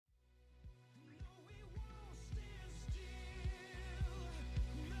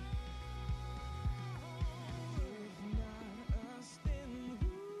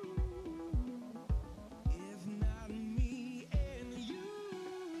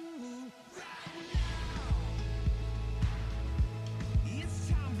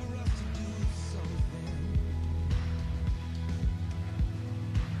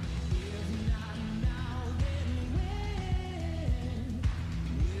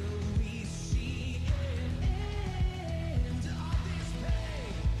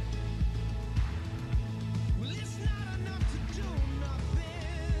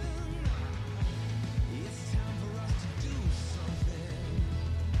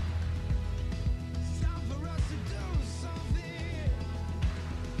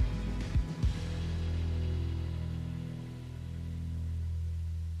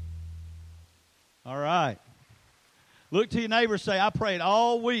Look to your neighbor and say, I prayed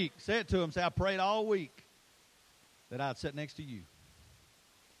all week. Say it to him. Say, I prayed all week that I'd sit next to you.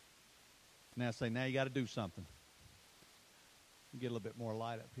 Now say, now you got to do something. Get a little bit more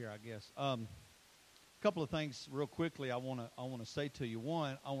light up here, I guess. A couple of things real quickly I want to say to you.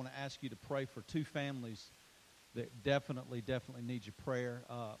 One, I want to ask you to pray for two families that definitely need your prayer.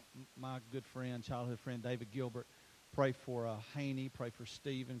 My good friend, childhood friend, David Gilbert. Pray for Haney. Pray for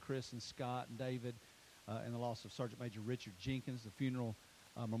Stephen, Chris, and Scott, and David, and the loss of Sergeant Major Richard Jenkins. The funeral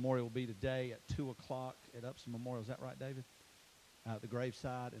memorial will be today at 2 o'clock at Upson Memorial. Is that right, David? At the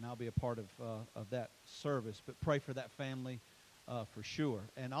graveside, and I'll be a part of that service. But pray for that family for sure.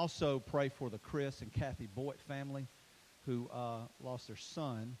 And also pray for the Chris and Kathy Boyd family who lost their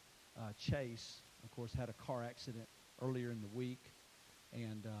son, Chase. Of course, had a car accident earlier in the week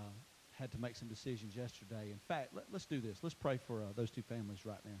and had to make some decisions yesterday. In fact, let's do this. Let's pray for those two families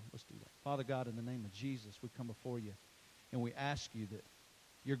right now. Let's do that. Father God, in the name of Jesus, we come before you, and we ask you that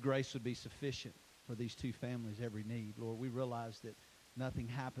your grace would be sufficient for these two families' every need. Lord, we realize that nothing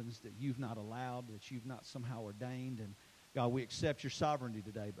happens that you've not allowed, that you've not somehow ordained. And God, we accept your sovereignty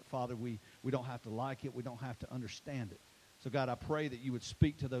today. But Father, we don't have to like it. We don't have to understand it. So God, I pray that you would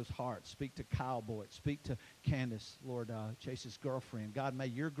speak to those hearts. Speak to Kyle Boyd. Speak to Candace, Lord, Chase's girlfriend. God, may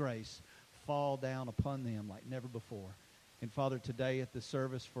your grace fall down upon them like never before. And Father, today at the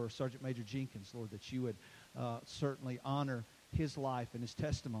service for Sergeant Major Jenkins, Lord, that you would certainly honor his life and his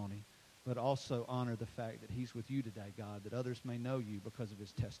testimony, but also honor the fact that he's with you today, God, that others may know you because of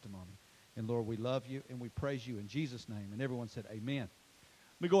his testimony. And Lord, we love you and we praise you in Jesus' name. And everyone said amen.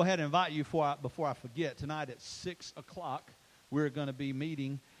 Let me go ahead and invite you before I forget. Tonight at 6 o'clock, we're going to be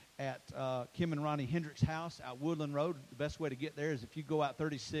meeting at Kim and Ronnie Hendricks' house out Woodland Road. The best way to get there is if you go out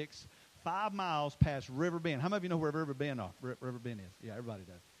 36, 5 miles past River Bend. How many of you know where River Bend is? Yeah, everybody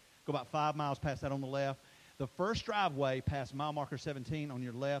does. Go about 5 miles past that on the left. The first driveway past mile marker 17 on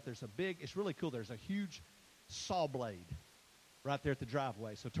your left, there's a big, it's really cool, there's a huge saw blade right there at the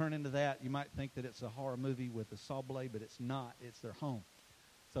driveway. So turn into that. You might think that it's a horror movie with a saw blade, but it's not. It's their home.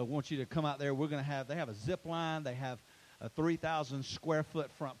 So I want you to come out there. They have a zip line. They have a 3,000 square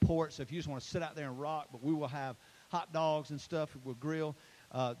foot front porch. So if you just want to sit out there and rock, but we will have hot dogs and stuff. We'll grill,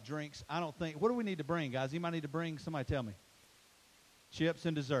 drinks. What do we need to bring, guys? Anybody need to bring? Somebody tell me. Chips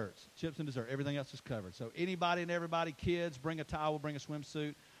and desserts. Chips and dessert. Everything else is covered. So anybody and everybody, kids, bring a towel, bring a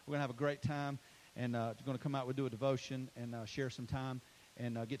swimsuit. We're going to have a great time. And we're going to come out, we'll do a devotion and share some time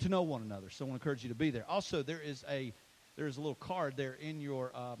and get to know one another. So I want to encourage you to be there. Also, there is a little card there in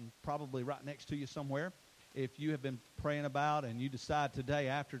your, probably right next to you somewhere. If you have been praying about and you decide today,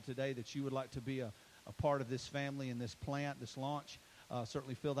 after today, that you would like to be a part of this family and this plant, this launch,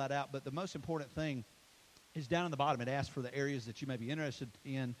 certainly fill that out. But the most important thing is down in the bottom. It asks for the areas that you may be interested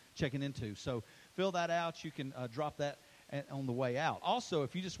in checking into. So fill that out. You can drop that on the way out. Also,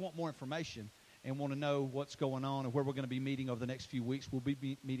 if you just want more information and want to know what's going on and where we're going to be meeting over the next few weeks, we'll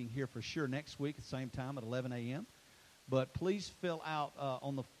be meeting here for sure next week at the same time at 11 a.m. But please fill out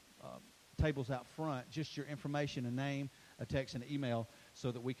on the tables out front just your information, a name, a text, and an email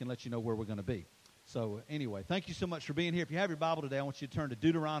so that we can let you know where we're going to be. So anyway, thank you so much for being here. If you have your Bible today, I want you to turn to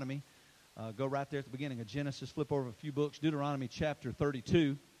Deuteronomy. Go right there at the beginning of Genesis. Flip over a few books. Deuteronomy chapter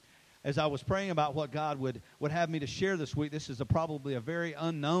 32. As I was praying about what God would have me to share this week, this is probably a very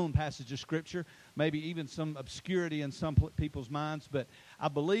unknown passage of Scripture, maybe even some obscurity in some people's minds, but I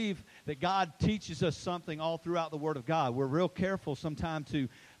believe that God teaches us something all throughout the Word of God. We're real careful sometimes to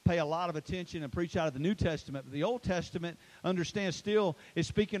pay a lot of attention and preach out of the New Testament, but the Old Testament, understand, still is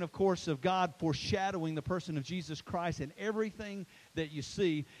speaking, of course, of God foreshadowing the person of Jesus Christ, and everything that you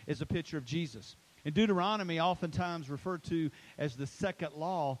see is a picture of Jesus. And Deuteronomy, oftentimes referred to as the second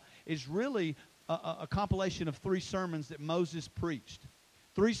law, is really a compilation of 3 sermons that Moses preached.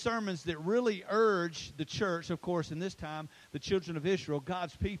 3 sermons that really urge the church, of course, in this time, the children of Israel,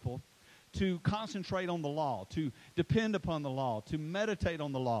 God's people, to concentrate on the law, to depend upon the law, to meditate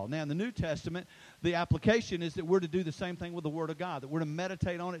on the law. Now, in the New Testament, the application is that we're to do the same thing with the Word of God, that we're to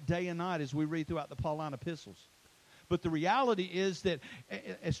meditate on it day and night as we read throughout the Pauline epistles. But the reality is that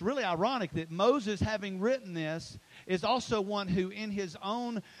it's really ironic that Moses, having written this, is also one who, in his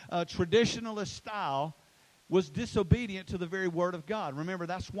own traditionalist style, was disobedient to the very Word of God. Remember,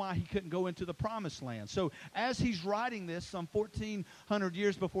 that's why he couldn't go into the Promised Land. So as he's writing this, some 1,400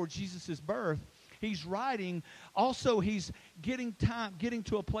 years before Jesus' birth, he's writing. Also, he's getting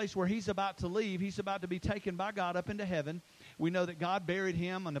to a place where he's about to leave. He's about to be taken by God up into heaven. We know that God buried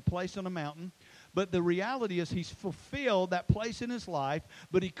him in a place on a mountain. But the reality is he's fulfilled that place in his life,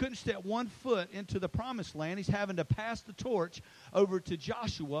 but he couldn't step one foot into the Promised Land. He's having to pass the torch over to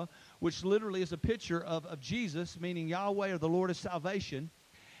Joshua, which literally is a picture of Jesus, meaning Yahweh or the Lord of salvation.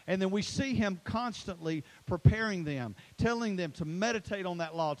 And then we see him constantly preparing them, telling them to meditate on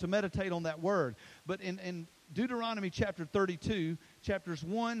that law, to meditate on that word. But in Deuteronomy chapter 32, chapters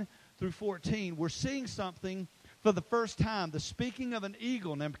 1 through 14, we're seeing something for the first time, the speaking of an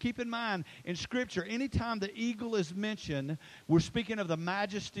eagle. Now, keep in mind, in Scripture, anytime the eagle is mentioned, we're speaking of the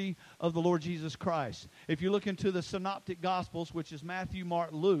majesty of the Lord Jesus Christ. If you look into the Synoptic Gospels, which is Matthew,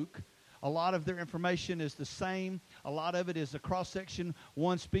 Mark, Luke, a lot of their information is the same. A lot of it is a cross-section,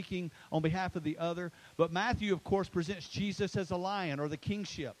 one speaking on behalf of the other. But Matthew, of course, presents Jesus as a lion, or the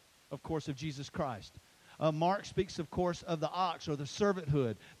kingship, of course, of Jesus Christ. Mark speaks, of course, of the ox, or the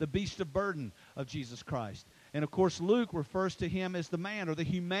servanthood, the beast of burden of Jesus Christ. And, of course, Luke refers to him as the man, or the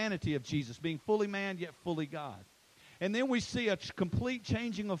humanity of Jesus, being fully man yet fully God. And then we see a complete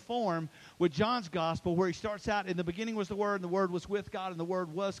changing of form with John's gospel, where he starts out, in the beginning was the Word, and the Word was with God, and the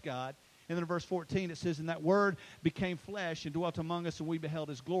Word was God. And then in verse 14 it says, and that Word became flesh and dwelt among us, and we beheld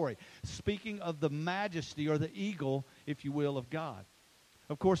his glory. Speaking of the majesty, or the eagle, if you will, of God.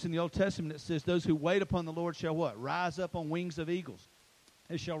 Of course, in the Old Testament it says, those who wait upon the Lord shall what? Rise up on wings of eagles.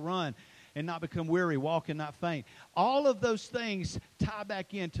 They shall run and not become weary, walk and not faint. All of those things tie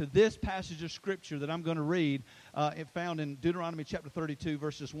back into this passage of Scripture that I'm going to read, found in Deuteronomy chapter 32,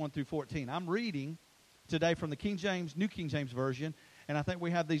 verses 1 through 14. I'm reading today from the New King James Version, and I think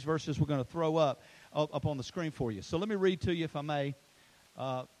we have these verses we're going to throw up on the screen for you. So let me read to you, if I may.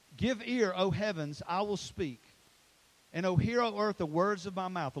 Give ear, O heavens, I will speak, and O hear, O earth, the words of my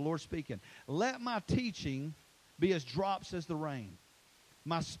mouth, the Lord speaking. Let my teaching be as drops as the rain,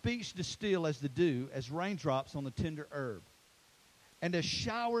 my speech distill as the dew, as raindrops on the tender herb, and as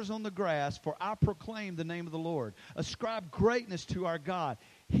showers on the grass, for I proclaim the name of the Lord. Ascribe greatness to our God.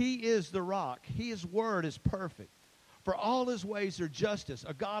 He is the rock. His word is perfect. For all his ways are justice,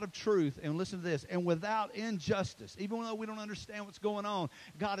 a God of truth, and listen to this, and without injustice. Even though we don't understand what's going on,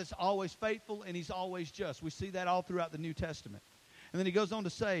 God is always faithful and he's always just. We see that all throughout the New Testament. And then he goes on to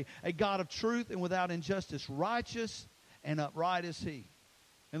say, a God of truth and without injustice, righteous and upright is he.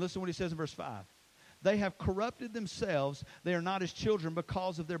 And listen to what he says in verse 5. They have corrupted themselves. They are not his children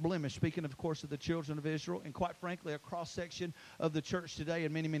because of their blemish. Speaking, of course, of the children of Israel, and quite frankly, a cross-section of the church today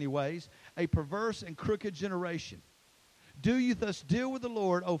in many, many ways. A perverse and crooked generation. Do you thus deal with the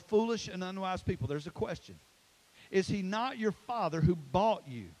Lord, O foolish and unwise people? There's a question. Is he not your father who bought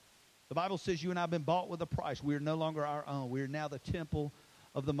you? The Bible says you and I have been bought with a price. We are no longer our own. We are now the temple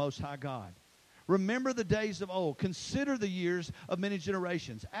of the Most High God. Remember the days of old. Consider the years of many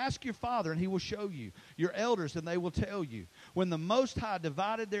generations. Ask your father, and he will show you. Your elders, and they will tell you. When the Most High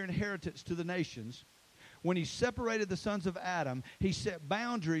divided their inheritance to the nations, when he separated the sons of Adam, he set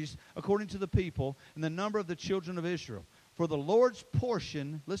boundaries according to the people and the number of the children of Israel. For the Lord's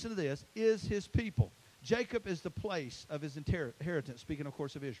portion, listen to this, is his people. Jacob is the place of his inheritance, speaking, of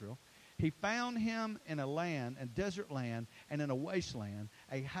course, of Israel. He found him in a land, a desert land, and in a wasteland,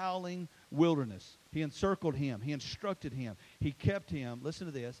 a howling wilderness. He encircled him. He instructed him. He kept him, listen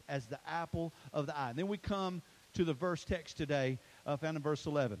to this, as the apple of the eye. And then we come to the verse text today, found in verse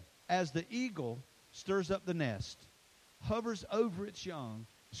 11. As the eagle stirs up the nest, hovers over its young,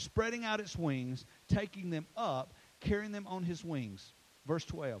 spreading out its wings, taking them up, carrying them on his wings. Verse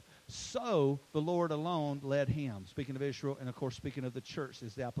 12. So the Lord alone led him. Speaking of Israel, and of course speaking of the church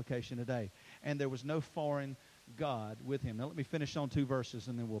is the application today. And there was no foreign God with him. Now let me finish on 2 verses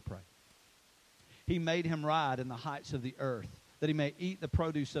and then we'll pray. He made him ride in the heights of the earth, that he may eat the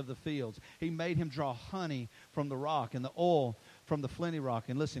produce of the fields. He made him draw honey from the rock and the oil from the flinty rock.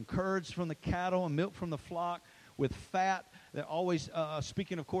 And listen, curds from the cattle and milk from the flock, with fat. They're always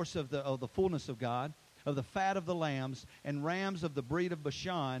speaking, of course, of the fullness of God. Of the fat of the lambs, and rams of the breed of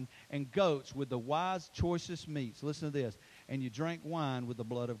Bashan, and goats with the wise choicest meats. Listen to this. And you drank wine with the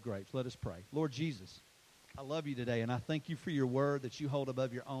blood of grapes. Let us pray. Lord Jesus, I love you today, and I thank you for your word that you hold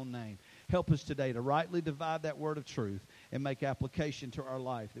above your own name. Help us today to rightly divide that word of truth and make application to our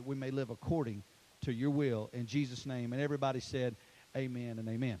life, that we may live according to your will. In Jesus' name. And everybody said, amen and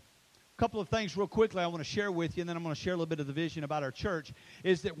amen. Couple of things real quickly I want to share with you, and then I'm going to share a little bit of the vision about our church,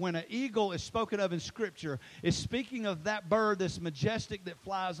 is that when an eagle is spoken of in Scripture, it's speaking of that bird that's majestic, that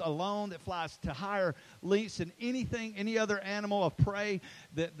flies alone, that flies to higher lengths than any other animal of prey,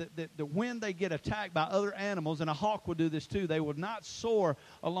 that when they get attacked by other animals, and a hawk will do this too, they will not soar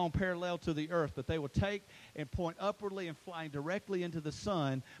along parallel to the earth, but they will take and point upwardly and flying directly into the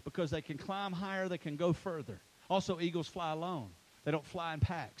sun, because they can climb higher, they can go further. Also, eagles fly alone. They don't fly in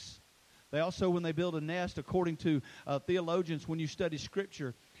packs. They also, when they build a nest, according to theologians, when you study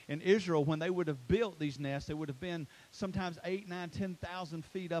Scripture, in Israel, when they would have built these nests, they would have been sometimes 8, 9, 10,000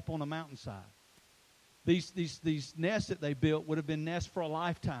 feet up on a mountainside. These nests that they built would have been nests for a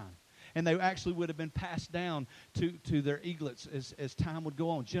lifetime. And they actually would have been passed down to their eaglets as time would go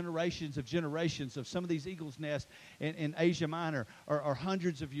on. Generations of some of these eagles' nests in Asia Minor are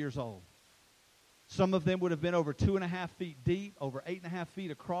hundreds of years old. Some of them would have been over 2.5 feet deep, over 8.5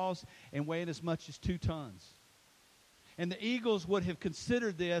 feet across, and weighing as much as 2 tons. And the eagles would have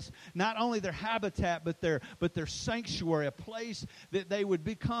considered this not only their habitat, but their sanctuary, a place that they would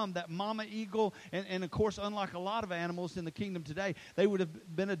become that mama eagle. And of course, unlike a lot of animals in the kingdom today, they would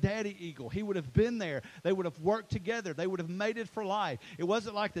have been a daddy eagle. He would have been there. They would have worked together. They would have mated for life. It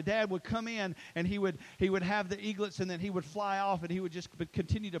wasn't like the dad would come in and he would have the eaglets and then he would fly off and he would just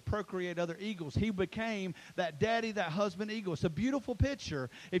continue to procreate other eagles. He became that daddy, that husband eagle. It's a beautiful picture,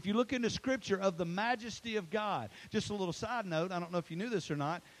 if you look into Scripture, of the majesty of God. Just a little side note, I don't know if you knew this or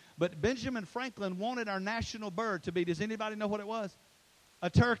not, but Benjamin Franklin wanted our national bird to be, does anybody know what it was? A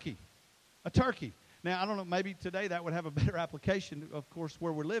turkey. A turkey. Now, I don't know, maybe today that would have a better application, of course,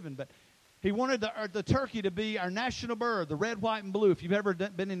 where we're living, but he wanted the turkey to be our national bird, the red, white, and blue. If you've ever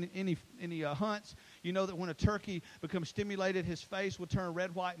been in any hunts, you know that when a turkey becomes stimulated, his face will turn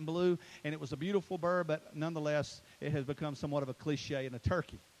red, white, and blue, and it was a beautiful bird, but nonetheless, it has become somewhat of a cliche in a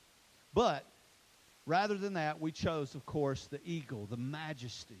turkey. But rather than that, we chose, of course, the eagle, the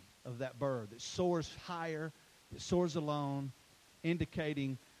majesty of that bird that soars higher, that soars alone,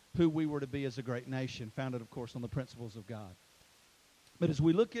 indicating who we were to be as a great nation, founded, of course, on the principles of God. But as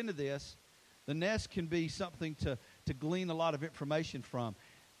we look into this, the nest can be something to glean a lot of information from.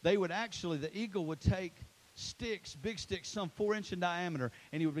 They would actually, the eagle would take sticks, big sticks, some 4 inch in diameter,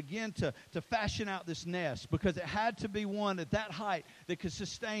 and he would begin to fashion out this nest, because it had to be one at that height that could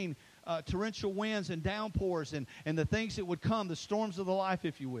sustain torrential winds and downpours and the things that would come, the storms of the life,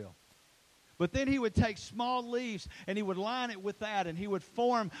 if you will. But then he would take small leaves and he would line it with that, and he would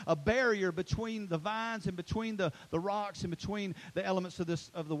form a barrier between the vines and between the rocks and between the elements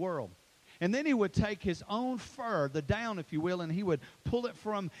of the world. And then he would take his own fur, the down, if you will, and he would pull it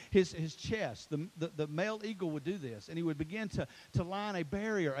from his chest. The male eagle would do this, and he would begin to line a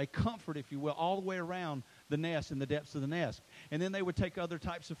barrier, a comfort, if you will, all the way around the nest and the depths of the nest. And then they would take other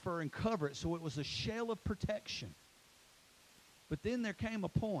types of fur and cover it, so it was a shell of protection. But then there came a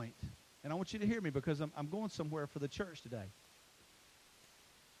point, and I want you to hear me because I'm going somewhere for the church today.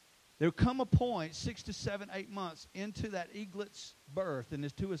 There would come a point, 6 to 7, 8 months into that eaglet's birth and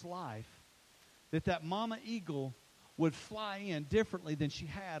into his life, that mama eagle would fly in differently than she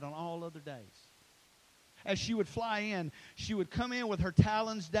had on all other days. As she would fly in, she would come in with her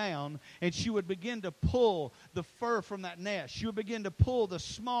talons down, and she would begin to pull the fur from that nest. She would begin to pull the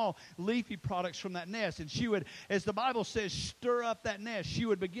small leafy products from that nest, and she would, as the Bible says, stir up that nest. She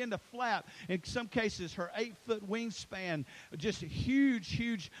would begin to flap. In some cases, her 8-foot wingspan, just huge,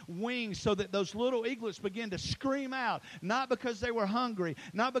 huge wings, so that those little eaglets began to scream out, not because they were hungry,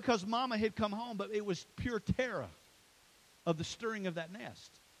 not because mama had come home, but it was pure terror of the stirring of that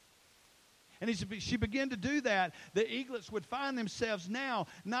nest. And as she began to do that, the eaglets would find themselves now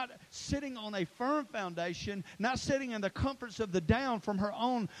not sitting on a firm foundation, not sitting in the comforts of the down from her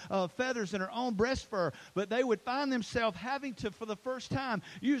own feathers and her own breast fur, but they would find themselves having to, for the first time,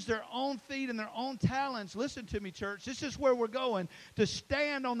 use their own feet and their own talons. Listen to me, church. This is where we're going, to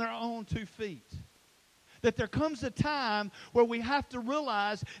stand on their own 2 feet. That there comes a time where we have to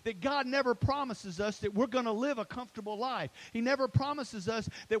realize that God never promises us that we're going to live a comfortable life. He never promises us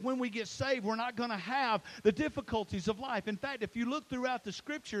that when we get saved, we're not going to have the difficulties of life. In fact, if you look throughout the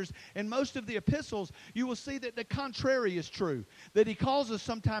Scriptures and most of the epistles, you will see that the contrary is true. That he calls us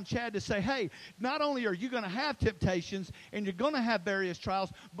sometimes, Chad, to say, hey, not only are you going to have temptations and you're going to have various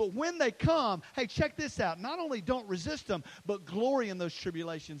trials, but when they come, hey, check this out. Not only don't resist them, but glory in those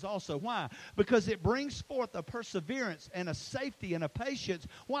tribulations also. Why? Because it brings forth a perseverance and a safety and a patience.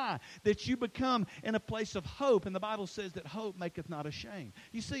 Why? That you become in a place of hope. And the Bible says that hope maketh not ashamed.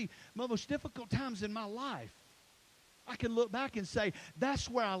 You see, the most difficult times in my life, I can look back and say, that's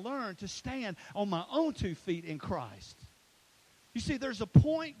where I learned to stand on my own 2 feet in Christ. You see, there's a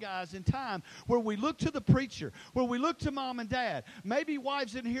point, guys, in time where we look to the preacher, where we look to mom and dad. Maybe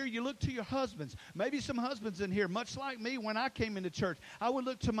wives in here, you look to your husbands. Maybe some husbands in here, much like me when I came into church, I would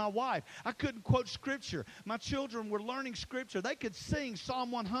look to my wife. I couldn't quote Scripture. My children were learning Scripture. They could sing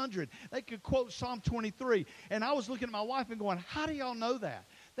Psalm 100. They could quote Psalm 23. And I was looking at my wife and going, how do y'all know that?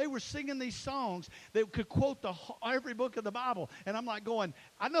 They were singing these songs that could quote every book of the Bible. And I'm like going,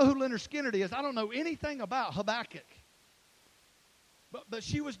 I know who Leonard Skinner is. I don't know anything about Habakkuk. But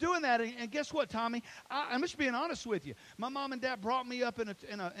she was doing that, and guess what, Tommy? I'm just being honest with you. My mom and dad brought me up in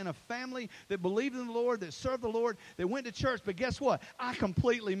a family that believed in the Lord, that served the Lord, that went to church. But guess what? I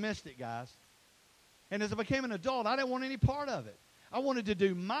completely missed it, guys. And as I became an adult, I didn't want any part of it. I wanted to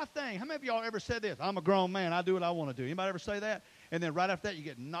do my thing. How many of y'all ever said this? I'm a grown man. I do what I want to do. Anybody ever say that? And then right after that, you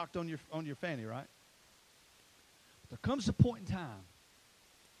get knocked on your fanny, right? There comes a point in time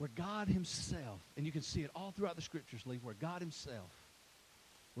where God himself, and you can see it all throughout the scriptures, Lee, where God himself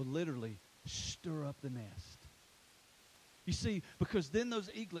will literally stir up the nest. You see, because then those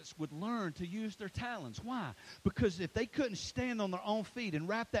eaglets would learn to use their talons. Why? Because if they couldn't stand on their own feet and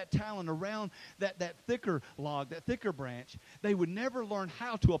wrap that talon around that thicker log, that thicker branch, they would never learn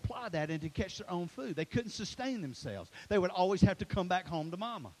how to apply that and to catch their own food. They couldn't sustain themselves. They would always have to come back home to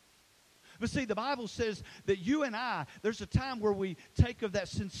mama. But see, the Bible says that you and I, there's a time where we take of that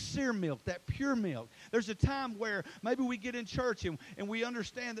sincere milk, that pure milk. There's a time where maybe we get in church and we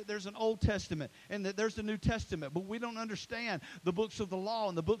understand that there's an Old Testament and that there's a New Testament, but we don't understand the books of the law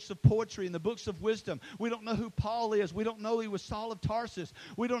and the books of poetry and the books of wisdom. We don't know who Paul is. We don't know he was Saul of Tarsus.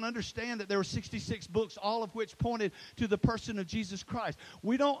 We don't understand that there were 66 books, all of which pointed to the person of Jesus Christ.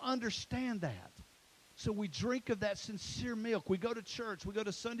 We don't understand that. So we drink of that sincere milk. We go to church. We go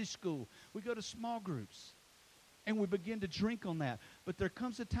to Sunday school. We go to small groups. And we begin to drink on that. But there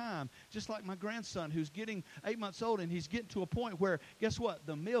comes a time, just like my grandson who's getting 8 months old, and he's getting to a point where, guess what?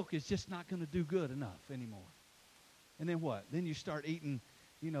 The milk is just not going to do good enough anymore. And then what? Then you start eating,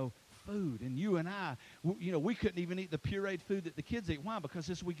 food. And you and I, we couldn't even eat the pureed food that the kids eat. Why? Because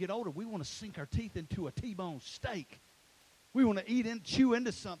as we get older, we want to sink our teeth into a T-bone steak. We want to chew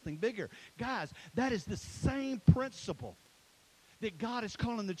into something bigger. Guys, that is the same principle that God is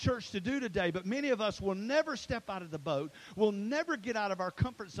calling the church to do today. But many of us will never step out of the boat, will never get out of our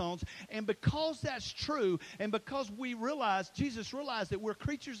comfort zones. And because that's true, and because Jesus realized that we're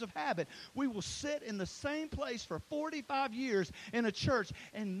creatures of habit, we will sit in the same place for 45 years in a church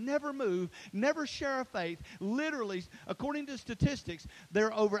and never move, never share our faith. Literally, according to statistics,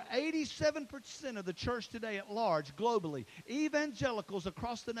 there are over 87% of the church today at large, globally, evangelicals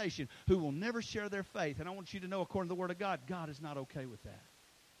across the nation, who will never share their faith. And I want you to know, according to the Word of God, God is not okay with that.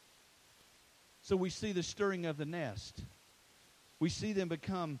 So we see the stirring of the nest. We see them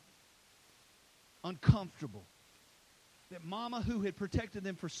become uncomfortable. That mama, who had protected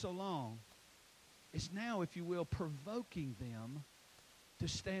them for so long, is now, if you will, provoking them to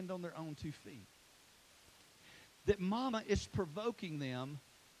stand on their own 2 feet. That mama is provoking them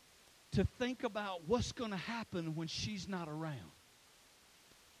to think about what's going to happen when she's not around.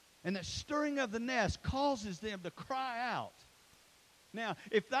 And that stirring of the nest causes them to cry out. Now,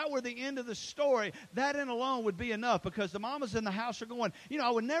 if that were the end of the story, that in alone would be enough, because the mamas in the house are going, I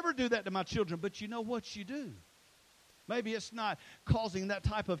would never do that to my children. But you know what you do? Maybe it's not causing that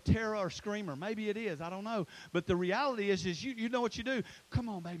type of terror or screamer. Maybe it is. I don't know. But the reality is you know what you do. Come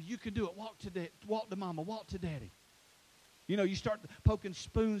on, baby. You can do it. Walk to mama. Walk to daddy. You start poking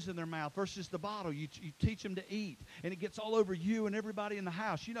spoons in their mouth versus the bottle. You teach them to eat, and it gets all over you and everybody in the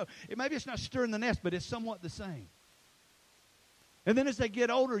house. Maybe it's not stirring the nest, but it's somewhat the same. And then as they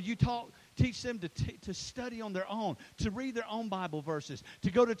get older, you teach them to study on their own, to read their own Bible verses, to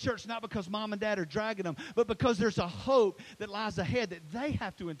go to church not because mom and dad are dragging them, but because there's a hope that lies ahead that they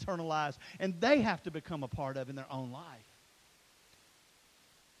have to internalize and they have to become a part of in their own life.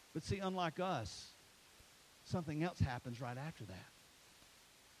 But see, unlike us, something else happens right after that.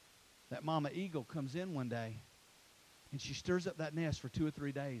 That mama eagle comes in one day, and she stirs up that nest for 2 or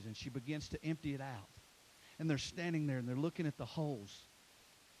 3 days, and she begins to empty it out. And they're standing there, and they're looking at the holes.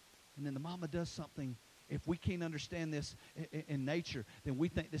 And then the mama does something. If we can't understand this in nature, then we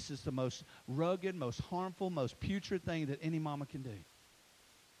think this is the most rugged, most harmful, most putrid thing that any mama can do.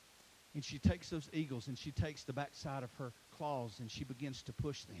 And she takes those eagles, and she takes the backside of her claws, and she begins to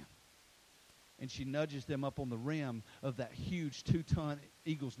push them. And she nudges them up on the rim of that huge 2-ton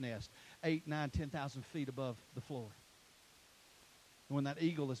eagle's nest, 8, 9, 10,000 feet above the floor. When that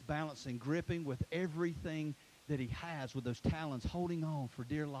eagle is balancing, gripping with everything that he has, with those talons, holding on for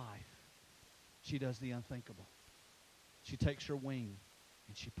dear life, she does the unthinkable. She takes her wing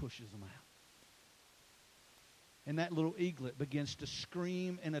and she pushes them out. And that little eaglet begins to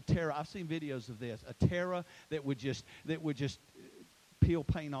scream in a terror. I've seen videos of this. A terror that would just peel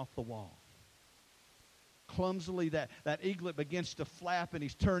paint off the wall. Clumsily, that eaglet begins to flap, and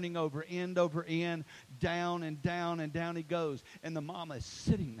he's turning over end, down and down and down he goes. And the mama is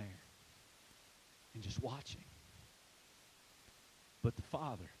sitting there and just watching. But the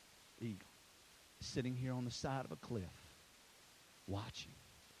father eagle is sitting here on the side of a cliff, watching,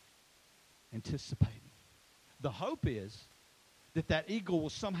 anticipating. The hope is that eagle will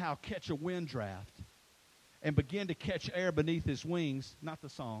somehow catch a wind draft and begin to catch air beneath his wings. Not the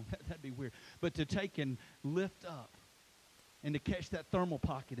song, that'd be weird. But to take and lift up and to catch that thermal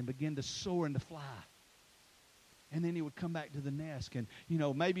pocket and begin to soar and to fly. And then he would come back to the nest. And,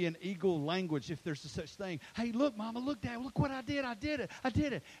 maybe in eagle language, if there's a such thing. Hey, look, Mama, look, Dad, look what I did. I did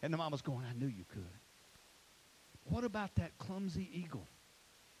it. And the mama's going, I knew you could. What about that clumsy eagle?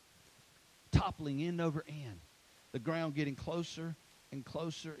 Toppling end over end. The ground getting closer and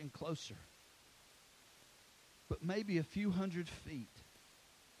closer and closer. But maybe a few hundred feet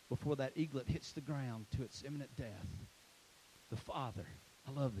before that eaglet hits the ground to its imminent death, the father,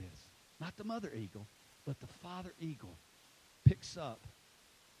 I love this, not the mother eagle, but the father eagle picks up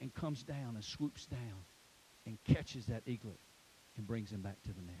and comes down and swoops down and catches that eaglet and brings him back to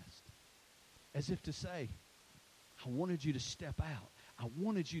the nest. As if to say, I wanted you to step out. I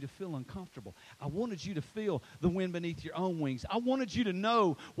wanted you to feel uncomfortable. I wanted you to feel the wind beneath your own wings. I wanted you to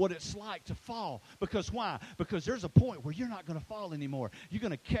know what it's like to fall. Because why? Because there's a point where you're not going to fall anymore. You're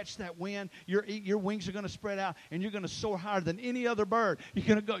going to catch that wind. Your wings are going to spread out, and you're going to soar higher than any other bird. You're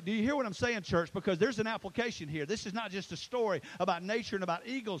going to go. Do you hear what I'm saying, church? Because there's an application here. This is not just a story about nature and about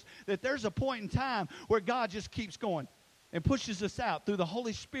eagles. That there's a point in time where God just keeps going and pushes us out through the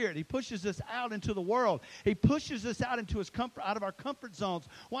Holy Spirit. He pushes us out into the world. He pushes us out into His comfort, out of our comfort zones.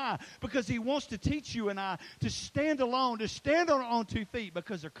 Why? Because He wants to teach you and I to stand alone, to stand on our own 2 feet.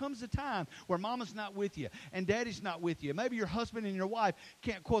 Because there comes a time where Mama's not with you and Daddy's not with you. Maybe your husband and your wife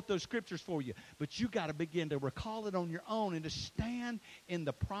can't quote those scriptures for you, but you got to begin to recall it on your own and to stand in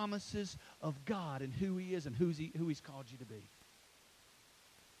the promises of God and who He is and who He's called you to be.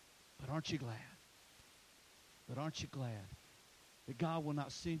 But aren't you glad? But aren't you glad that God will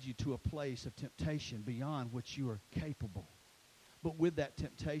not send you to a place of temptation beyond which you are capable? But with that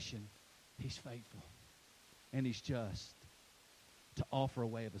temptation, He's faithful and He's just to offer a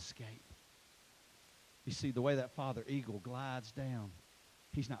way of escape. You see, the way that father eagle glides down,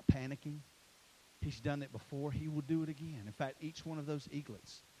 he's not panicking. He's done it before. He will do it again. In fact, each one of those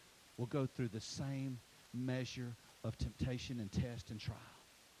eaglets will go through the same measure of temptation and test and trial.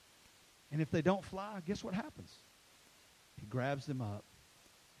 And if they don't fly, guess what happens? He grabs them up.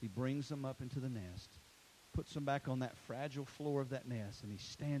 He brings them up into the nest, puts them back on that fragile floor of that nest, and he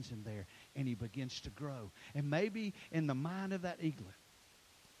stands in there, and he begins to grow. And maybe in the mind of that eaglet,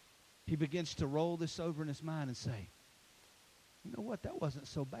 he begins to roll this over in his mind and say, you know what, that wasn't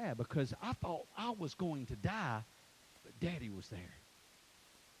so bad because I thought I was going to die, but Daddy was there.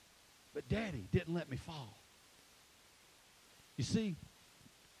 But Daddy didn't let me fall. You see,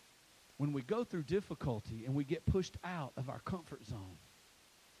 when we go through difficulty and we get pushed out of our comfort zone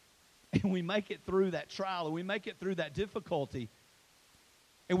and we make it through that trial and we make it through that difficulty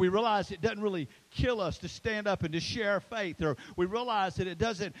and we realize it doesn't really kill us to stand up and to share our faith, or we realize that it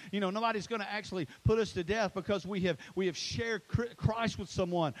doesn't, nobody's going to actually put us to death because we have shared Christ with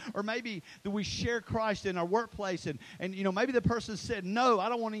someone, or maybe that we share Christ in our workplace and maybe the person said, no, I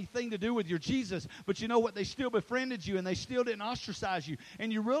don't want anything to do with your Jesus, but you know what, they still befriended you and they still didn't ostracize you,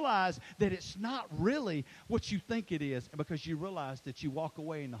 and you realize that it's not really what you think it is, because you realize that you walk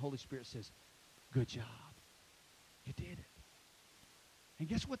away and the Holy Spirit says, good job, you did it. And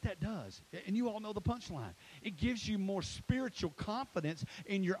guess what that does? And you all know the punchline. It gives you more spiritual confidence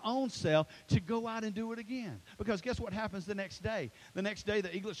in your own self to go out and do it again. Because guess what happens the next day? The next day the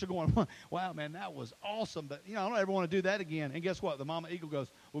eaglets are going, wow, man, that was awesome. But, I don't ever want to do that again. And guess what? The mama eagle goes,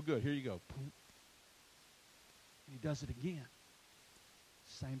 well, good, here you go. And he does it again.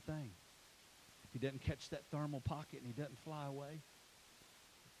 Same thing. If he doesn't catch that thermal pocket and he doesn't fly away,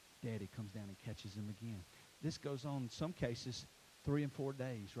 Daddy comes down and catches him again. This goes on in some cases 3 and 4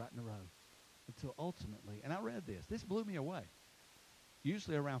 days right in a row until ultimately, and I read this blew me away,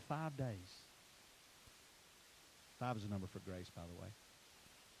 usually around 5 days. 5 is a number for grace, by the way.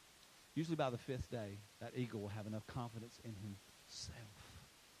 Usually by the 5th day, that eagle will have enough confidence in himself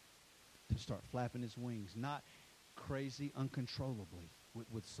to start flapping his wings, not crazy, uncontrollably,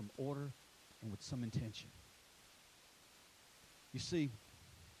 with some order and with some intention. You see,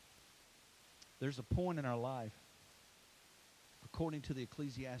 there's a point in our life, according to the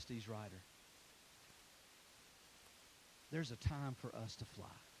Ecclesiastes writer, there's a time for us to fly.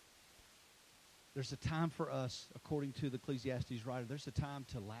 There's a time for us, according to the Ecclesiastes writer, there's a time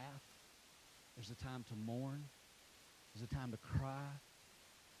to laugh. There's a time to mourn. There's a time to cry.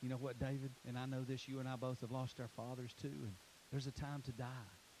 You know what, David? And I know this, you and I both have lost our fathers too, and there's a time to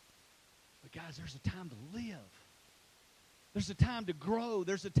die. But guys, there's a time to live. There's a time to grow.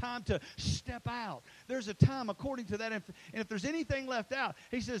 There's a time to step out. There's a time according to that. And if there's anything left out,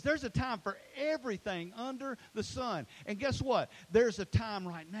 he says there's a time for everything under the sun. And guess what? There's a time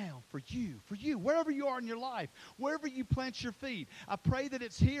right now for you, wherever you are in your life, wherever you plant your feet. I pray that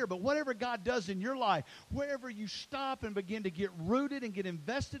it's here, but whatever God does in your life, wherever you stop and begin to get rooted and get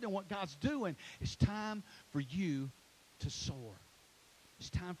invested in what God's doing, it's time for you to soar. It's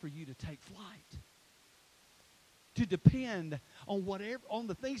time for you to take flight. To depend on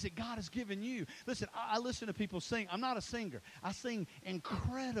the things that God has given you. Listen, I listen to people sing. I'm not a singer. I sing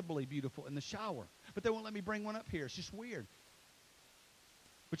incredibly beautiful in the shower. But they won't let me bring one up here. It's just weird.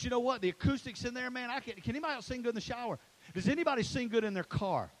 But you know what? The acoustics in there, man, can anybody else sing good in the shower? Does anybody sing good in their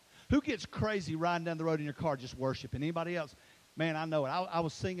car? Who gets crazy riding down the road in your car just worshiping? Anybody else? Man, I know it. I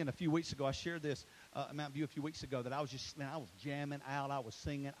was singing a few weeks ago. I shared this at Mount View a few weeks ago that I was jamming out. I was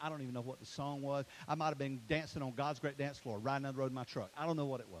singing. I don't even know what the song was. I might have been dancing on God's great dance floor, riding down the road in my truck. I don't know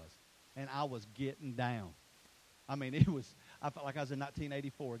what it was. And I was getting down. I mean, I felt like I was in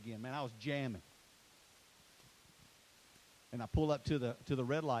 1984 again. Man, I was jamming. And I pull up to the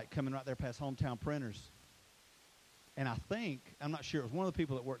red light coming right there past Hometown Printers. And I'm not sure, it was one of the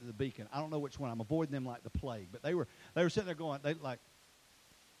people that worked at the Beacon. I don't know which one. I'm avoiding them like the plague. But they were sitting there going,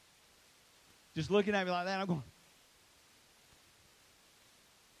 just looking at me like that. I'm going,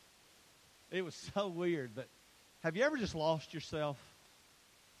 it was so weird. But have you ever just lost yourself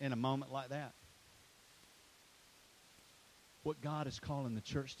in a moment like that? What God is calling the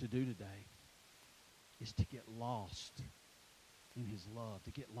church to do today is to get lost in His love,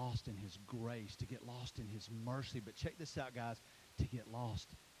 to get lost in His grace, to get lost in His mercy. But check this out, guys, to get lost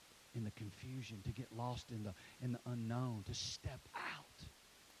in the confusion, to get lost in the unknown, to step out.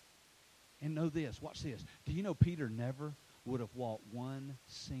 And know this, watch this. Do you know Peter never would have walked one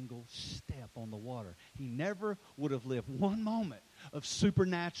single step on the water? He never would have lived one moment of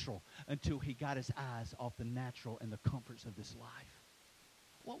supernatural until he got his eyes off the natural and the comforts of this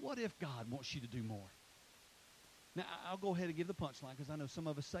life. What if God wants you to do more? Now, I'll go ahead and give the punchline because I know some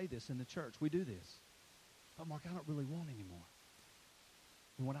of us say this in the church. We do this. But, Mark, I don't really want anymore.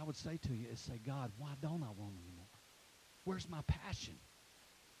 And what I would say to you is say, God, why don't I want anymore? Where's my passion?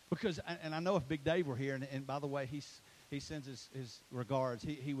 Because, and I know if Big Dave were here, and by the way, he sends his regards.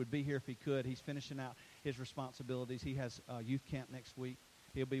 He would be here if he could. He's finishing out his responsibilities. He has youth camp next week.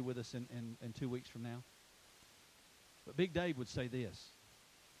 He'll be with us in 2 weeks from now. But Big Dave would say this.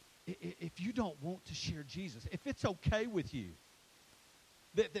 If you don't want to share Jesus, if it's okay with you,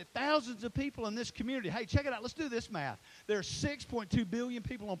 that thousands of people in this community, hey, check it out, let's do this math. There are 6.2 billion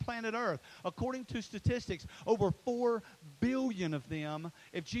people on planet Earth. According to statistics, over 4 billion of them,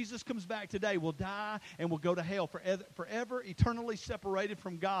 if Jesus comes back today, will die and will go to hell forever, eternally separated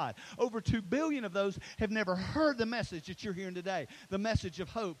from God. Over 2 billion of those have never heard the message that you're hearing today, the message of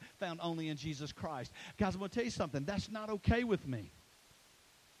hope found only in Jesus Christ. Guys, I'm going to tell you something. That's not okay with me.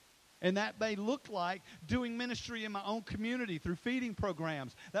 And that may look like doing ministry in my own community through feeding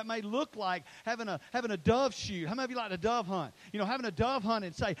programs. That may look like having a dove shoot. How many of you like to dove hunt? You know, having a dove hunt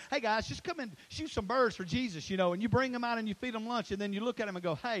and say, hey, guys, just come and shoot some birds for Jesus, you know, and you bring them out and you feed them lunch, and then you look at them and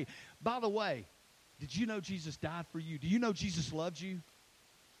go, hey, by the way, did you know Jesus died for you? Do you know Jesus loved you?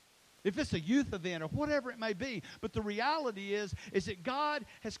 If it's a youth event or whatever it may be. But the reality is that God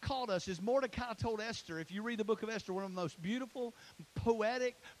has called us, as Mordecai told Esther. If you read the book of Esther, one of the most beautiful,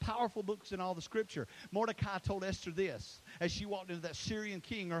 poetic, powerful books in all the Scripture. Mordecai told Esther this as she walked into that Syrian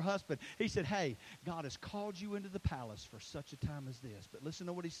king, her husband. He said, hey, God has called you into the palace for such a time as this. But listen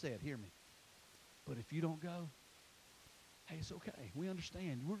to what he said. Hear me. But if you don't go, hey, it's okay. We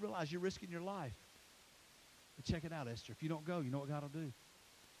understand. We realize you're risking your life. But check it out, Esther. If you don't go, you know what God will do?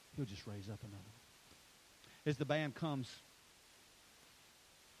 He'll just raise up another one. As the band comes,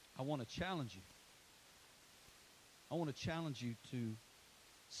 I want to challenge you. I want to challenge you to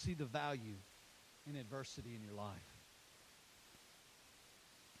see the value in adversity in your life.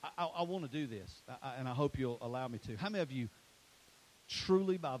 I want to do this, and I hope you'll allow me to. How many of you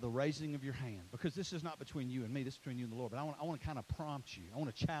truly, by the raising of your hand, because this is not between you and me, this is between you and the Lord, but I want to kind of prompt you. I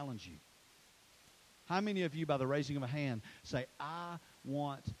want to challenge you. How many of you, by the raising of a hand, say, I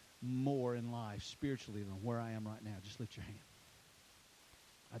want more in life spiritually than where I am right now? Just lift your hand.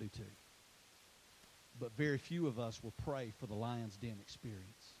 I do too. But very few of us will pray for the lion's den experience.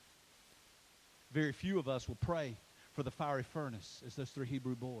 Very few of us will pray for the fiery furnace as those 3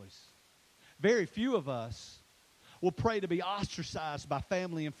 Hebrew boys. Very few of us will pray to be ostracized by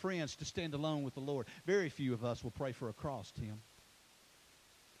family and friends to stand alone with the Lord. Very few of us will pray for a cross, Tim.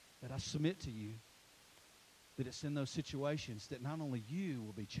 But I submit to you that it's in those situations that not only you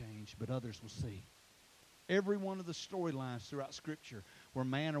will be changed, but others will see. every one of the storylines throughout Scripture where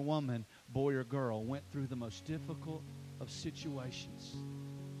man or woman, boy or girl, went through the most difficult of situations.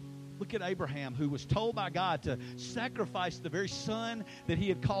 Look at Abraham, who was told by God to sacrifice the very son that he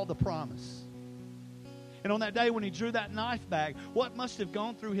had called the promise. And on that day when he drew that knife back, what must have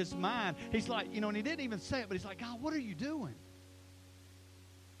gone through his mind? He's like, and he didn't even say it, but he's like, God, what are you doing?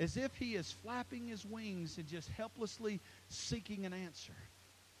 As if he is flapping his wings and just helplessly seeking an answer.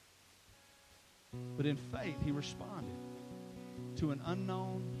 But in faith, he responded to an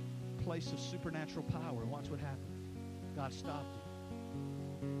unknown place of supernatural power. And watch what happened. God stopped him.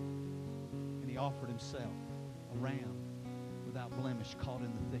 And he offered himself a ram without blemish caught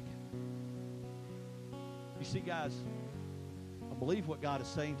in the thicket. You see, guys, I believe what God is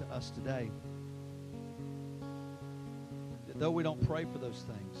saying to us today, that though we don't pray for those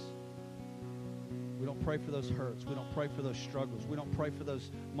things, we don't pray for those hurts, we don't pray for those struggles, we don't pray for those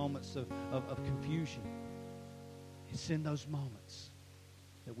moments of confusion, it's in those moments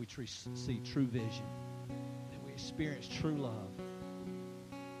that we see true vision, that we experience true love,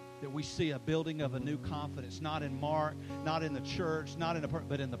 that we see a building of a new confidence, not in Mark, not in the church,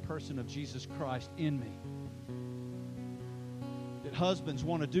 but in the person of Jesus Christ in me. That husbands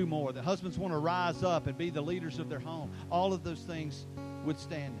want to do more, that husbands want to rise up and be the leaders of their home. All of those things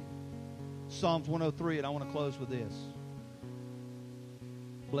withstanding. Psalms 103, and I want to close with this.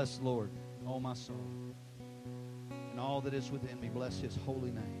 Bless the Lord, O my soul, and all that is within me. Bless his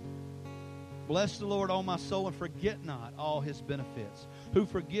holy name. Bless the Lord, O my soul, and forget not all his benefits, who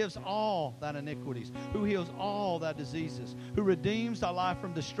forgives all thine iniquities, who heals all thy diseases, who redeems thy life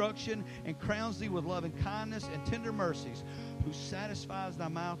from destruction and crowns thee with loving kindness and tender mercies, who satisfies thy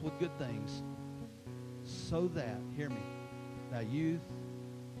mouth with good things, so that, hear me, thy youth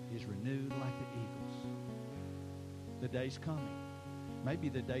is renewed like the eagles. The day's coming. Maybe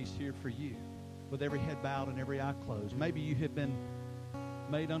the day's here for you, with every head bowed and every eye closed. Maybe you have been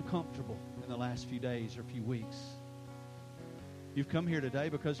made uncomfortable in the last few days or few weeks. You've come here today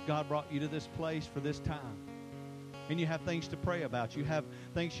because God brought you to this place for this time. And you have things to pray about. You have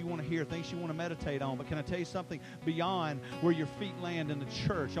things you want to hear, things you want to meditate on. But can I tell you something? Beyond where your feet land in the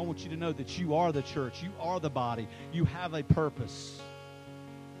church, I want you to know that you are the church. You are the body. You have a purpose.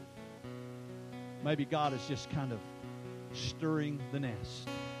 Maybe God is just kind of stirring the nest.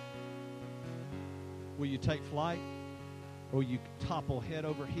 Will you take flight? Or will you topple head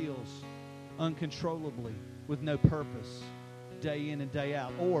over heels uncontrollably with no purpose day in and day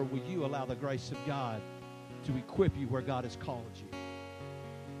out? Or will you allow the grace of God to equip you where God has called you?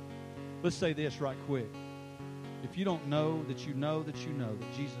 Let's say this right quick. If you don't know that you know that you know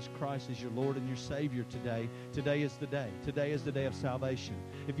that Jesus Christ is your Lord and your Savior today, today is the day. Today is the day of salvation.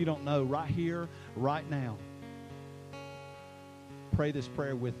 If you don't know, right here, right now, pray this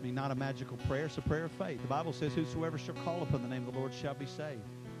prayer with me. Not a magical prayer, it's a prayer of faith. The Bible says, whosoever shall call upon the name of the Lord shall be saved.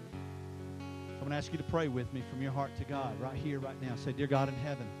 I'm going to ask you to pray with me from your heart to God right here, right now. Say, dear God in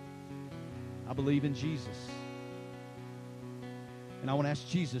heaven, I believe in Jesus. And I want to ask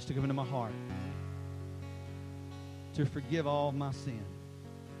Jesus to come into my heart, to forgive all of my sin.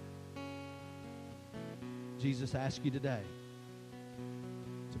 Jesus, I ask you today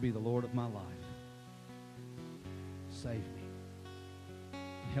to be the Lord of my life. Save me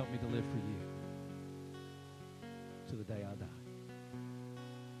and help me to live for you to the day I die.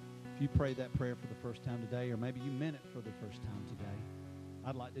 If you prayed that prayer for the first time today, or maybe you meant it for the first time today,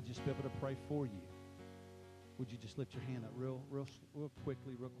 I'd like to just be able to pray for you. Would you just lift your hand up real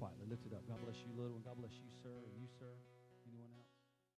quickly, real quietly? Lift it up. God bless you, little one. God bless you, sir, and you, sir. Anyone else?